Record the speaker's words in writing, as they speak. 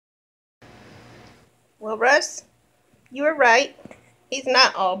Well, Russ, you were right. He's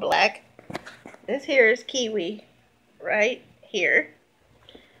not all black. This here is Kiwi right here.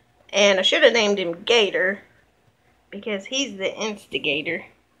 And I should have named him Gator because he's the instigator.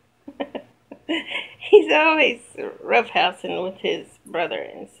 He's always roughhousing with his brother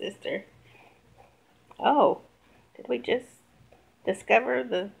and sister. Oh, did we just discover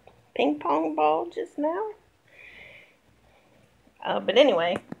the ping pong ball just now? But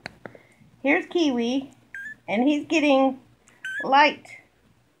anyway, here's Kiwi, and he's getting light.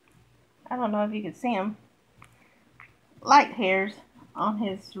 I don't know if you can see him. Light hairs on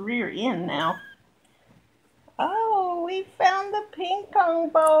his rear end now. Oh, we found the ping pong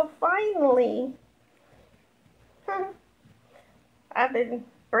ball finally. I've been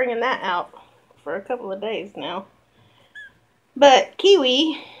bringing that out for a couple of days now. But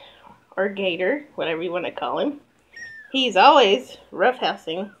Kiwi, or Gator, whatever you want to call him, he's always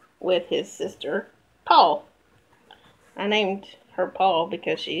roughhousing with his sister, Paul. I named her Paul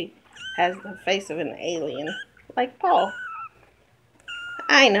because she has the face of an alien, like Paul.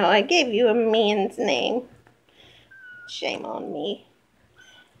 I know, I gave you a man's name. Shame on me.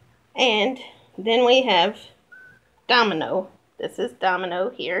 And then we have Domino. This is Domino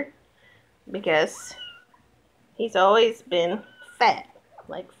here because he's always been fat,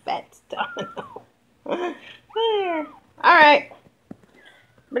 like Fats Domino. Alright.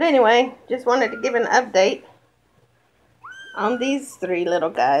 But anyway, just wanted to give an update on these three little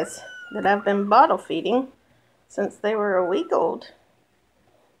guys that I've been bottle feeding since they were a week old.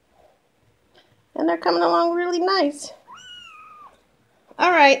 And they're coming along really nice.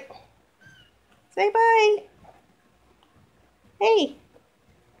 Alright. Say bye. Hey.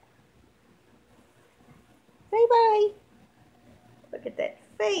 Say bye. Look at that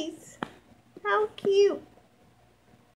face. How cute.